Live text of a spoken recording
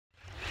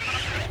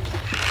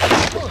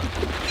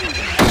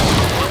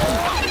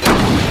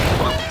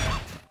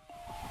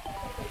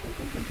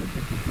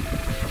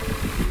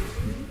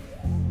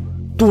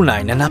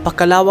Tunay na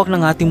napakalawak ng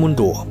ating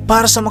mundo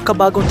para sa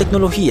makabagong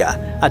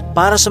teknolohiya at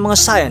para sa mga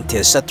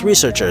scientists at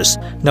researchers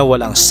na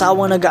walang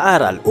sawang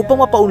nag-aaral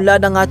upang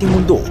mapaunlad ang ating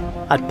mundo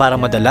at para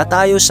madala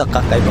tayo sa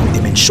kakaibang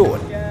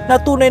dimensyon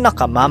na tunay na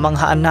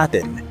kamamanghaan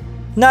natin.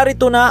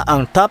 Narito na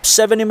ang top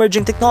 7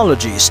 emerging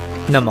technologies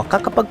na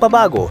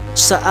makakapagpabago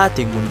sa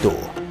ating mundo.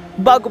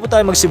 Bago po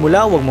tayo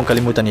magsimula, huwag mong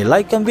kalimutan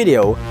i-like ang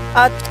video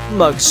at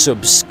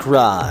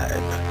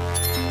mag-subscribe.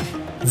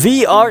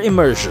 VR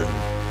Immersion.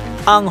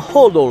 Ang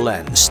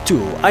HoloLens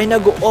 2 ay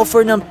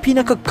nag-o-offer ng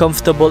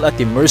pinaka-comfortable at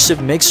immersive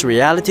mixed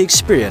reality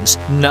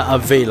experience na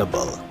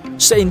available.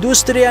 Sa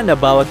industriya na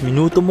bawat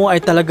minuto mo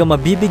ay talaga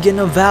mabibigyan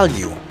ng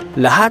value,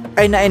 lahat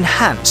ay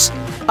na-enhance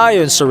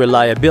ayon sa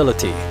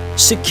reliability,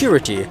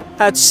 security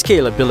at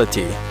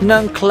scalability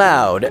ng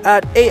cloud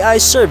at AI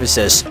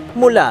services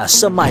mula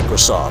sa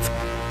Microsoft.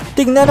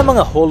 Tingnan ang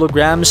mga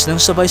holograms ng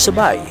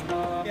sabay-sabay.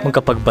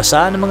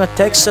 Magkapagbasa ng mga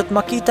text at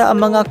makita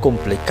ang mga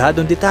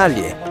komplikadong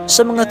detalye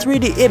sa mga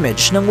 3D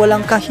image ng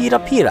walang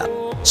kahirap-hirap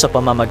sa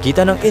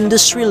pamamagitan ng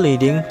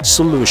industry-leading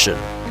solution.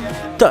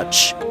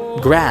 Touch,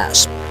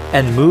 grasp,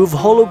 and move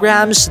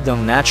holograms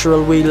ng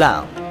natural way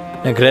lang.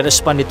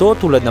 Nagre-respond ito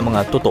tulad ng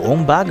mga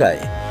totoong bagay.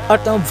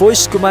 At ang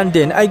voice command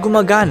din ay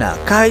gumagana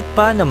kahit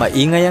pa na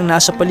maingay ang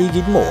nasa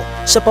paligid mo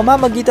sa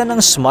pamamagitan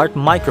ng smart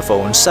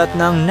microphones at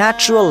ng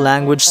natural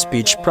language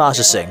speech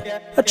processing.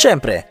 At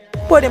syempre,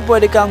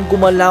 pwede kang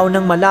gumalaw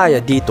ng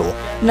malaya dito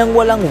nang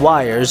walang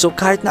wires o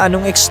kahit na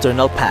anong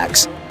external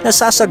packs na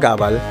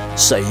sasagawal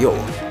sa iyo.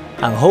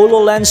 Ang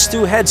HoloLens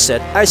 2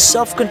 headset ay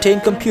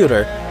self-contained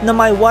computer na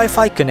may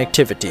Wi-Fi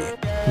connectivity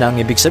na ang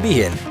ibig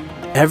sabihin,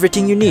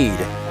 everything you need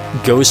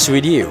goes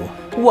with you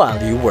while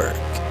you work.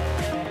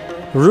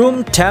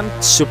 Room Temp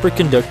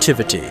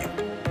Superconductivity.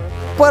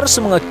 Para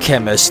sa mga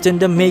chemist in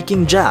the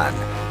making dyan,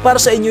 para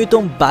sa inyo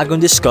itong bagong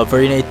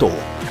discovery na ito.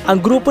 Ang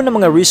grupo ng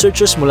mga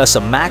researchers mula sa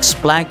Max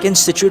Planck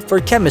Institute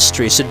for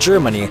Chemistry sa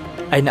Germany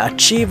ay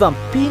na-achieve ang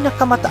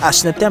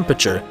pinakamataas na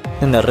temperature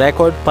na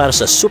na-record para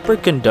sa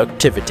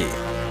superconductivity.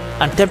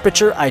 Ang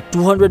temperature ay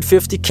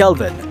 250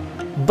 Kelvin.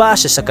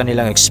 Base sa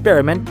kanilang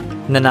experiment,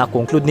 na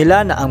nakonclude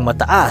nila na ang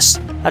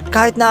mataas at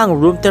kahit na ang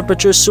room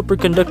temperature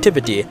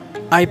superconductivity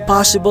ay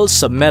possible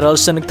sa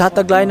metals na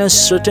nagtataglay ng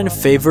certain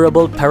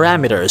favorable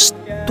parameters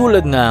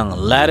tulad ng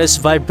lattice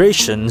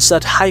vibrations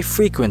at high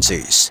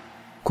frequencies.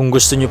 Kung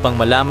gusto nyo pang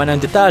malaman ang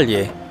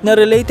detalye na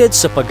related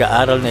sa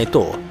pag-aaral na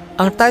ito,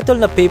 ang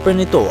title na paper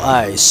nito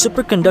ay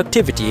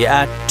Superconductivity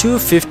at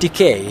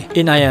 250K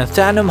in Iron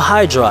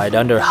Hydride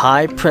under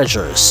High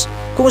Pressures,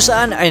 kung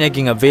saan ay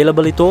naging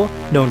available ito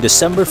noong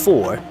December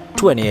 4,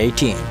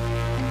 2018.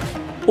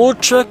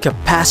 Ultra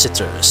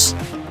Capacitors.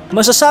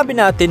 Masasabi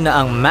natin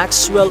na ang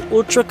Maxwell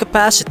Ultra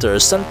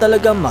Capacitors ang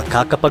talagang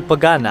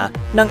makakapagpagana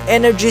ng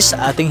energy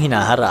sa ating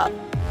hinaharap.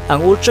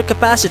 Ang Ultra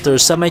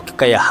Capacitors ay may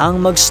kakayahang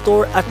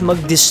mag-store at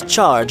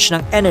mag-discharge ng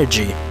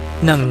energy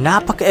ng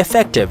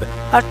napaka-effective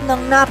at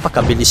ng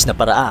napakabilis na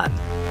paraan.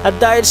 At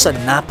dahil sa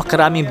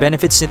napakaraming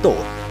benefits nito,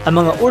 ang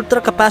mga Ultra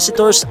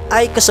Capacitors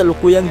ay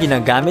kasalukuyang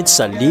ginagamit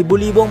sa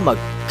libu-libong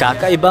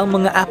magkakaibang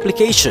mga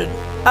application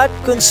at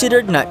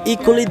considered na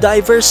equally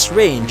diverse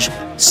range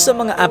sa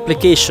mga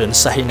application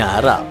sa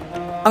hinaharap.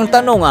 Ang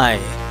tanong ay,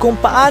 kung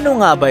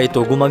paano nga ba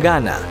ito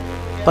gumagana?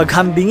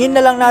 Paghambingin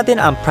na lang natin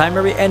ang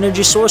primary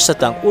energy source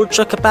at ang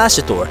ultra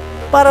capacitor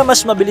para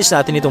mas mabilis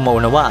natin itong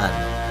maunawaan.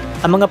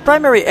 Ang mga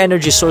primary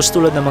energy source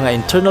tulad ng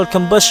mga internal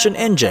combustion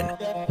engine,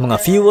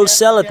 mga fuel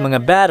cell at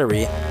mga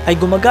battery ay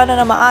gumagana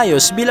na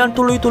maayos bilang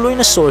tuloy-tuloy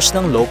na source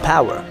ng low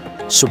power.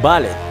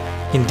 Subalit,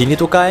 hindi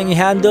nito kayang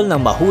i-handle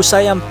ng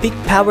mahusay ang peak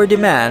power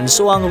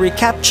demands o ang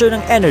recapture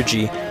ng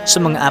energy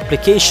sa mga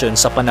application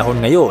sa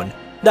panahon ngayon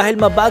dahil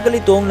mabagal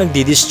itong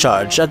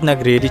nagdi-discharge at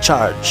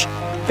nagre-recharge.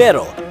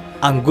 Pero,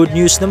 ang good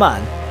news naman,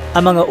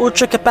 ang mga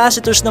ultra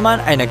capacitors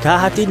naman ay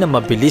naghahatid ng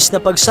mabilis na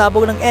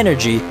pagsabog ng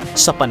energy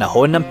sa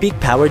panahon ng peak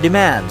power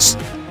demands.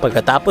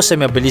 Pagkatapos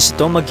ay mabilis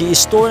itong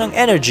mag-i-store ng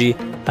energy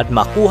at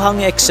makuha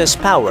ang excess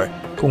power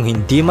kung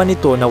hindi man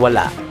ito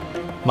nawala.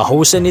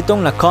 Mahusay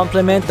nitong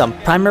na-complement ang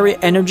primary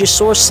energy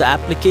source sa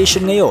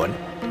application ngayon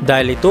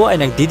dahil ito ay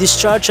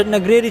nagdi-discharge at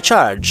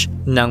nagre-recharge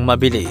ng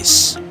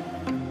mabilis.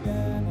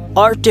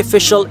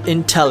 Artificial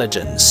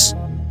Intelligence.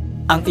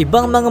 Ang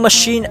ibang mga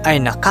machine ay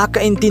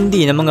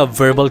nakakaintindi ng mga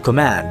verbal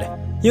command.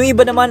 Yung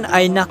iba naman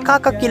ay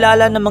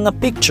nakakakilala ng mga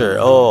picture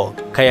o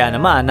kaya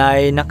naman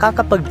ay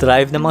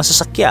nakakapag-drive ng mga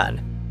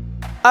sasakyan.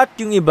 At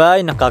yung iba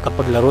ay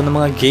nakakapaglaro ng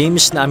mga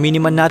games na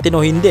aminin man natin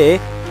o hindi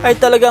ay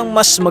talagang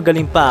mas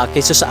magaling pa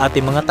kaysa sa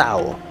ating mga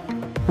tao.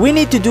 We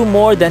need to do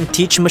more than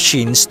teach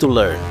machines to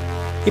learn.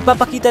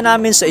 Ipapakita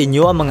namin sa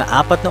inyo ang mga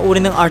 4 na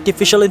uri ng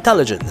artificial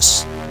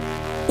intelligence.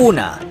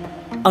 Una,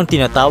 ang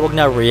tinatawag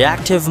na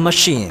reactive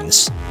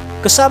machines.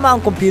 Kasama ang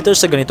computer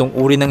sa ganitong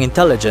uri ng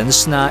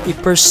intelligence na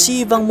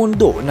i-perceive ang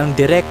mundo ng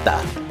direkta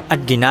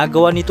at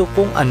ginagawa nito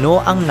kung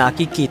ano ang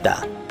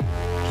nakikita.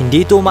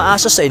 Hindi ito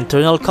umaasa sa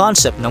internal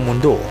concept ng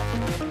mundo.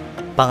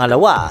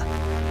 Pangalawa,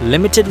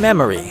 limited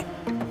memory.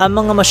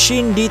 Ang mga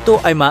machine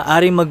dito ay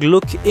maaaring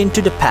mag-look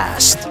into the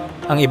past.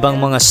 Ang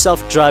ibang mga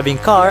self-driving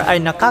car ay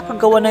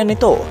nakakagawa na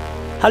nito.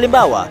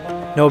 Halimbawa,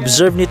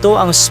 na-observe nito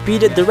ang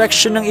speed at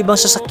direction ng ibang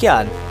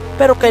sasakyan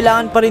pero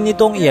kailangan pa rin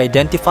nitong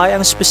i-identify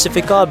ang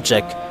specific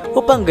object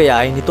upang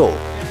gayahin ito.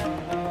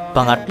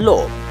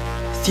 Pangatlo,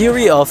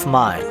 theory of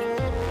mind.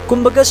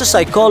 Kumbaga sa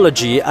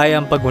psychology ay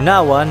ang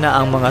pag-unawa na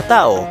ang mga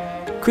tao,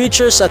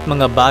 creatures at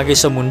mga bagay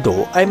sa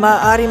mundo ay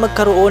maaari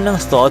magkaroon ng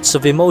thoughts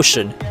of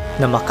emotion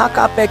na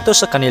makakaapekto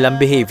sa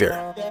kanilang behavior.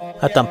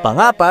 At ang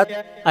pangapat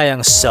ay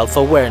ang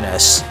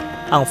self-awareness.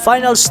 Ang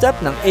final step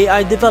ng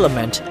AI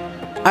development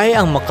ay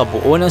ang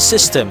makabuo ng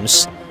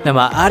systems na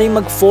maaaring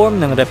mag-form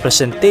ng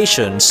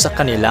representation sa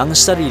kanilang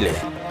sarili.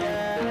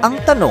 Ang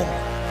tanong,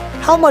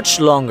 how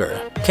much longer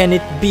can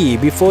it be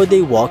before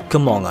they walk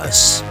among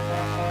us?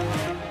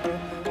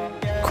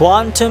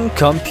 Quantum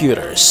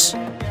computers.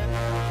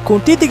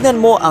 Kung titignan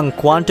mo ang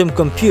quantum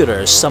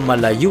computers sa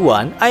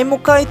malayuan ay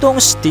mukha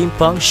itong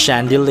steampunk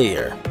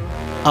chandelier.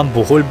 Ang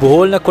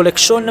buhol-buhol na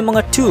koleksyon ng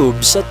mga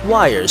tubes at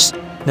wires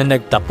na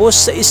nagtapos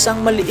sa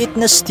isang maliit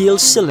na steel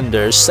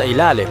cylinders sa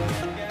ilalim.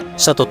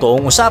 Sa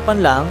totoong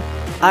usapan lang,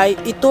 ay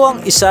ito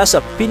ang isa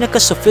sa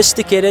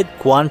pinaka-sophisticated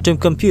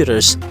quantum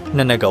computers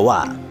na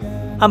nagawa.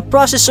 Ang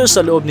processor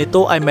sa loob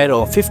nito ay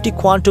mayroong 50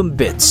 quantum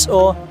bits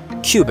o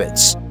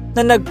qubits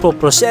na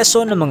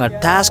nagpoproseso ng mga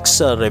tasks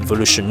sa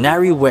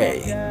revolutionary way.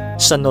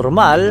 Sa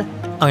normal,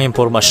 ang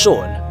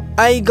impormasyon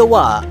ay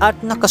gawa at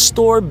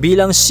nakastore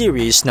bilang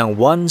series ng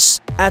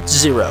ones at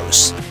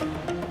zeros.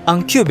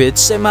 Ang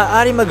qubits ay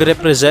maaari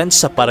mag-represent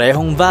sa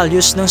parehong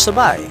values ng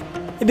sabay.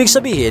 Ibig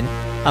sabihin,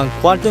 ang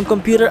quantum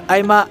computer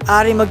ay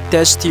maaari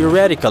mag-test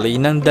theoretically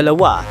ng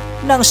dalawa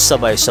ng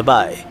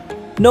sabay-sabay.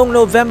 Noong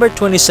November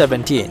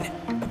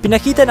 2017,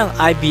 pinakita ng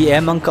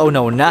IBM ang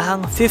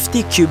kauna-unahang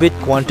 50-qubit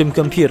quantum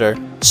computer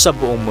sa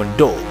buong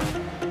mundo.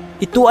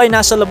 Ito ay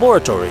nasa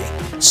laboratory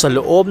sa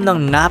loob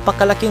ng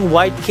napakalaking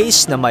white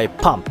case na may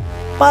pump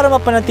para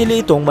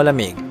mapanatili itong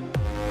malamig.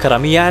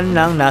 Karamihan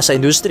ng nasa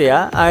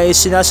industriya ay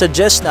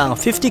sinasuggest na ang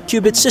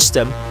 50-qubit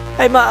system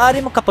ay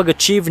maaari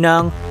makapag-achieve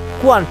ng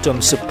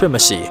quantum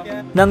supremacy,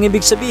 nang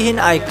ibig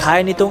sabihin ay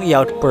kaya nitong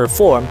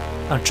i-outperform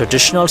ang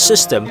traditional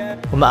system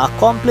o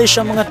ma-accomplish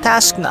ang mga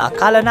task na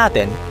akala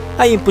natin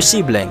ay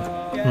imposibleng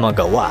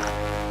magawa.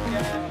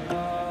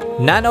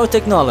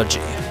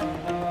 Nanotechnology.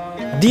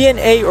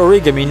 DNA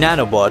origami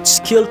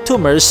nanobots kill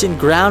tumors in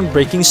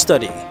groundbreaking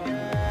study.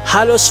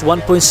 Halos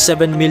 1.7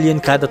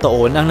 million kada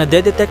taon ang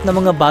nadedetect na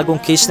mga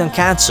bagong case ng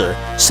cancer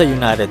sa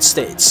United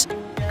States.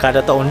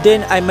 Kada taon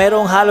din ay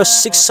mayroong halos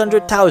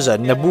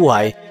 600,000 na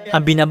buhay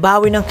ang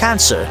binabawi ng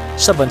cancer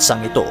sa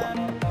bansang ito.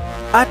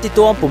 At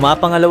ito ang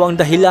pumapangalawang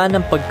dahilan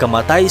ng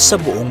pagkamatay sa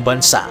buong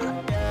bansa.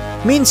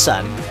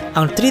 Minsan,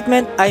 ang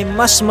treatment ay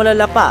mas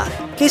malala pa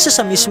kaysa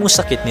sa mismong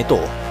sakit nito,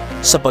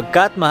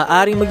 sapagkat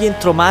maaaring maging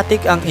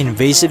traumatic ang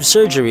invasive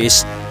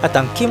surgeries at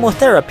ang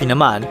chemotherapy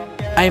naman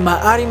ay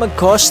maaaring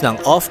mag-cause ng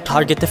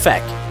off-target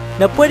effect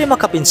na pwede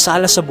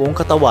makapinsala sa buong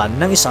katawan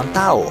ng isang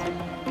tao.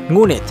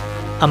 Ngunit,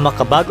 ang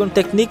makabagong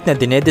technique na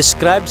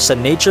dinedescribe sa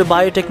Nature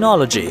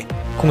Biotechnology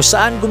kung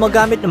saan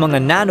gumagamit ng mga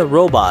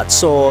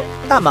nanorobots o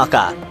tama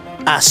ka,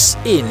 as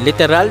in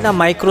literal na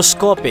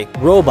microscopic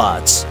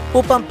robots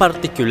upang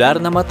partikular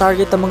na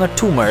matarget ang mga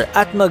tumor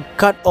at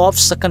mag-cut off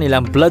sa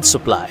kanilang blood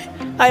supply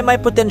ay may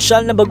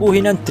potensyal na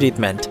baguhin ang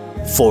treatment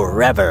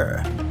forever.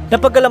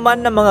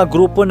 Napag-alaman ng mga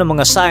grupo ng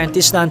mga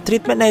scientists na ang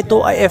treatment na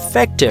ito ay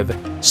effective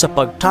sa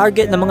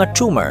pag-target ng mga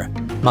tumor,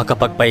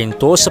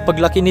 makapagpahinto sa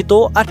paglaki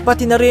nito at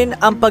pati na rin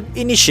ang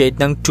pag-initiate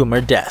ng tumor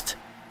death.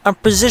 Ang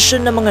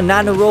precision ng mga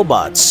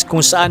nanorobots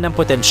kung saan ang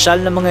potensyal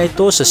ng mga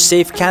ito sa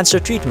safe cancer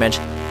treatment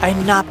ay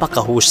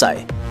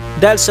napakahusay.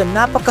 Dahil sa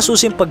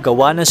napakasusing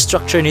paggawa ng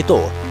structure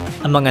nito,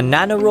 ang mga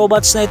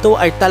nanorobots na ito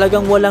ay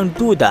talagang walang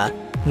duda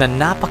na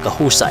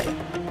napakahusay.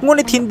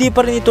 Ngunit hindi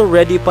pa rin ito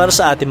ready para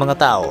sa ating mga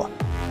tao.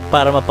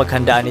 Para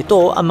mapaghandaan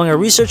ito, ang mga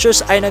researchers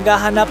ay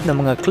naghahanap ng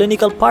mga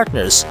clinical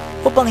partners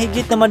upang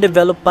higit na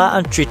ma-develop pa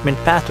ang treatment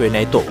pathway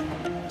na ito.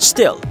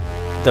 Still,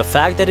 the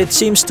fact that it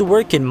seems to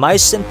work in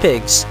mice and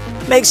pigs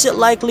makes it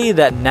likely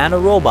that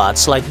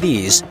nanorobots like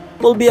these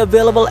will be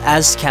available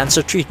as cancer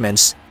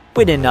treatments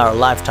within our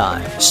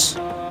lifetimes.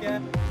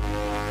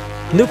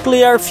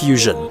 Nuclear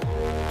fusion.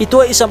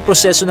 Ito ay isang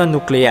proseso ng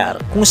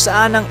nuklear kung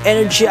saan ang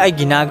energy ay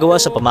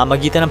ginagawa sa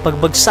pamamagitan ng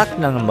pagbagsak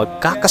ng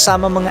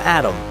magkakasama mga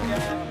atom.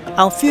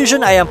 Ang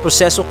fusion ay ang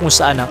proseso kung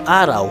saan ang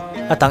araw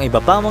at ang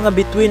iba pang mga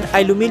bituin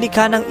ay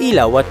lumilikha ng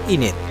ilaw at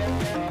init.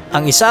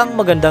 Ang isang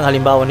magandang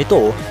halimbawa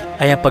nito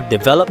ay ang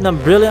pag-develop ng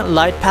brilliant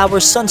light power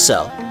sun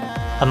cell.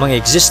 Ang mga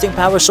existing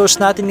power source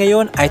natin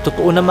ngayon ay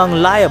totoo namang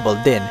liable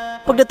din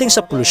pagdating sa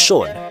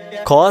polusyon,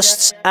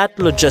 costs at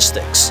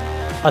logistics.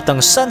 At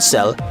ang sun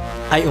cell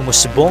ay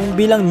umusbong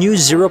bilang new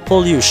zero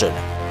pollution,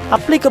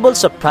 applicable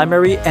sa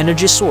primary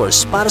energy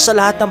source para sa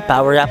lahat ng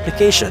power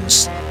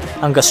applications.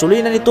 Ang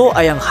gasolina nito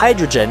ay ang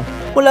hydrogen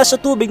mula sa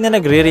tubig na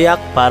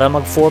nagre-react para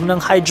mag-form ng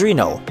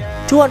hydrino,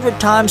 200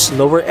 times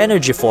lower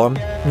energy form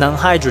ng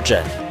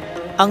hydrogen.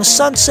 Ang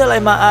sun cell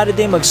ay maaari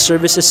din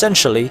mag-service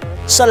essentially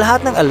sa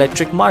lahat ng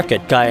electric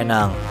market gaya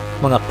ng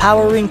mga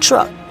powering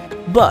truck,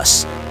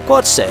 bus,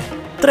 kotse,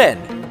 tren,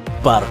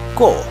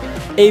 barko,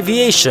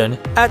 aviation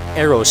at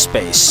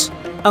aerospace.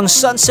 Ang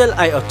sun cell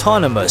ay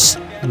autonomous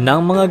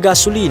ng mga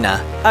gasolina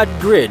at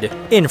grid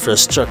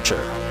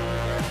infrastructure.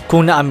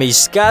 Kung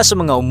na-amaze ka sa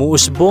mga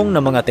umuusbong na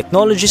mga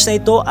technologies na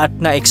ito at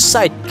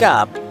na-excite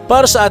ka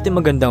para sa ating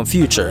magandang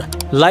future,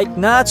 like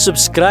na at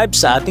subscribe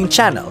sa ating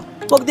channel.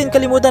 Huwag din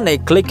kalimutan na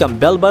i-click ang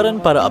bell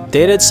button para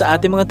updated sa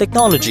ating mga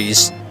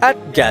technologies at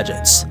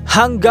gadgets.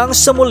 Hanggang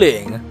sa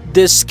muling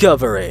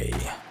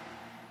discovery!